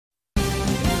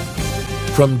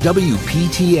From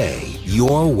WPTA,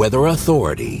 your weather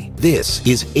authority, this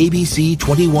is ABC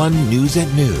 21 News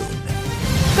at Noon.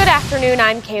 Good afternoon,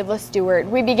 I'm Kayla Stewart.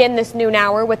 We begin this noon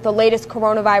hour with the latest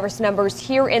coronavirus numbers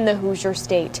here in the Hoosier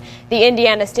State. The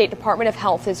Indiana State Department of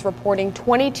Health is reporting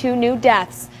 22 new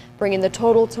deaths, bringing the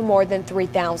total to more than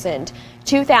 3,000.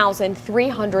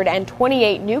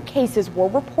 2,328 new cases were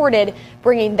reported,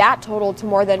 bringing that total to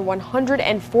more than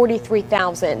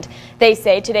 143,000. They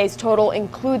say today's total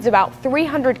includes about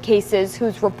 300 cases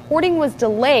whose reporting was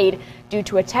delayed due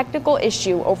to a technical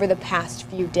issue over the past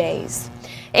few days.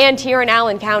 And here in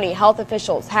Allen County, health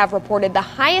officials have reported the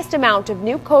highest amount of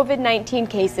new COVID-19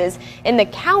 cases in the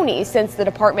county since the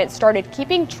department started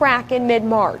keeping track in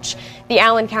mid-March. The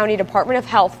Allen County Department of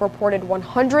Health reported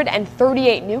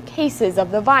 138 new cases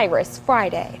of the virus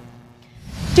Friday.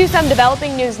 To some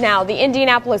developing news now, the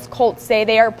Indianapolis Colts say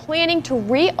they are planning to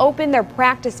reopen their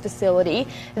practice facility.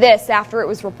 This after it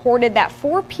was reported that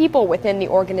 4 people within the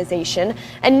organization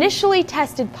initially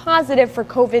tested positive for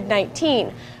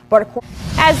COVID-19. But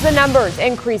as the numbers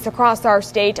increase across our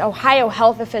state, Ohio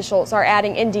health officials are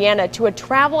adding Indiana to a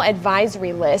travel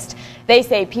advisory list. They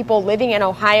say people living in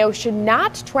Ohio should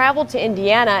not travel to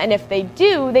Indiana, and if they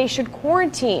do, they should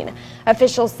quarantine.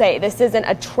 Officials say this isn't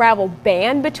a travel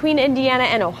ban between Indiana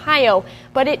and Ohio,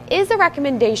 but it is a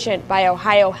recommendation by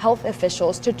Ohio health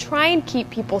officials to try and keep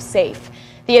people safe.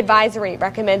 The advisory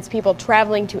recommends people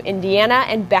traveling to Indiana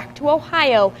and back to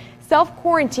Ohio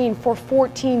self-quarantine for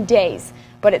 14 days.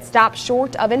 But it stopped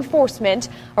short of enforcement.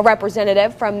 A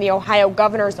representative from the Ohio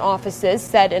governor's offices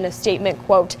said in a statement,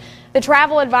 quote, "The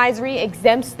travel advisory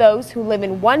exempts those who live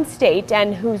in one state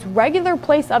and whose regular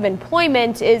place of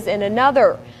employment is in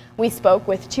another." We spoke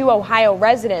with 2 Ohio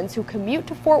residents who commute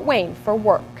to Fort Wayne for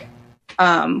work.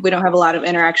 We don't have a lot of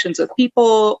interactions with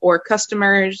people or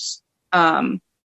customers.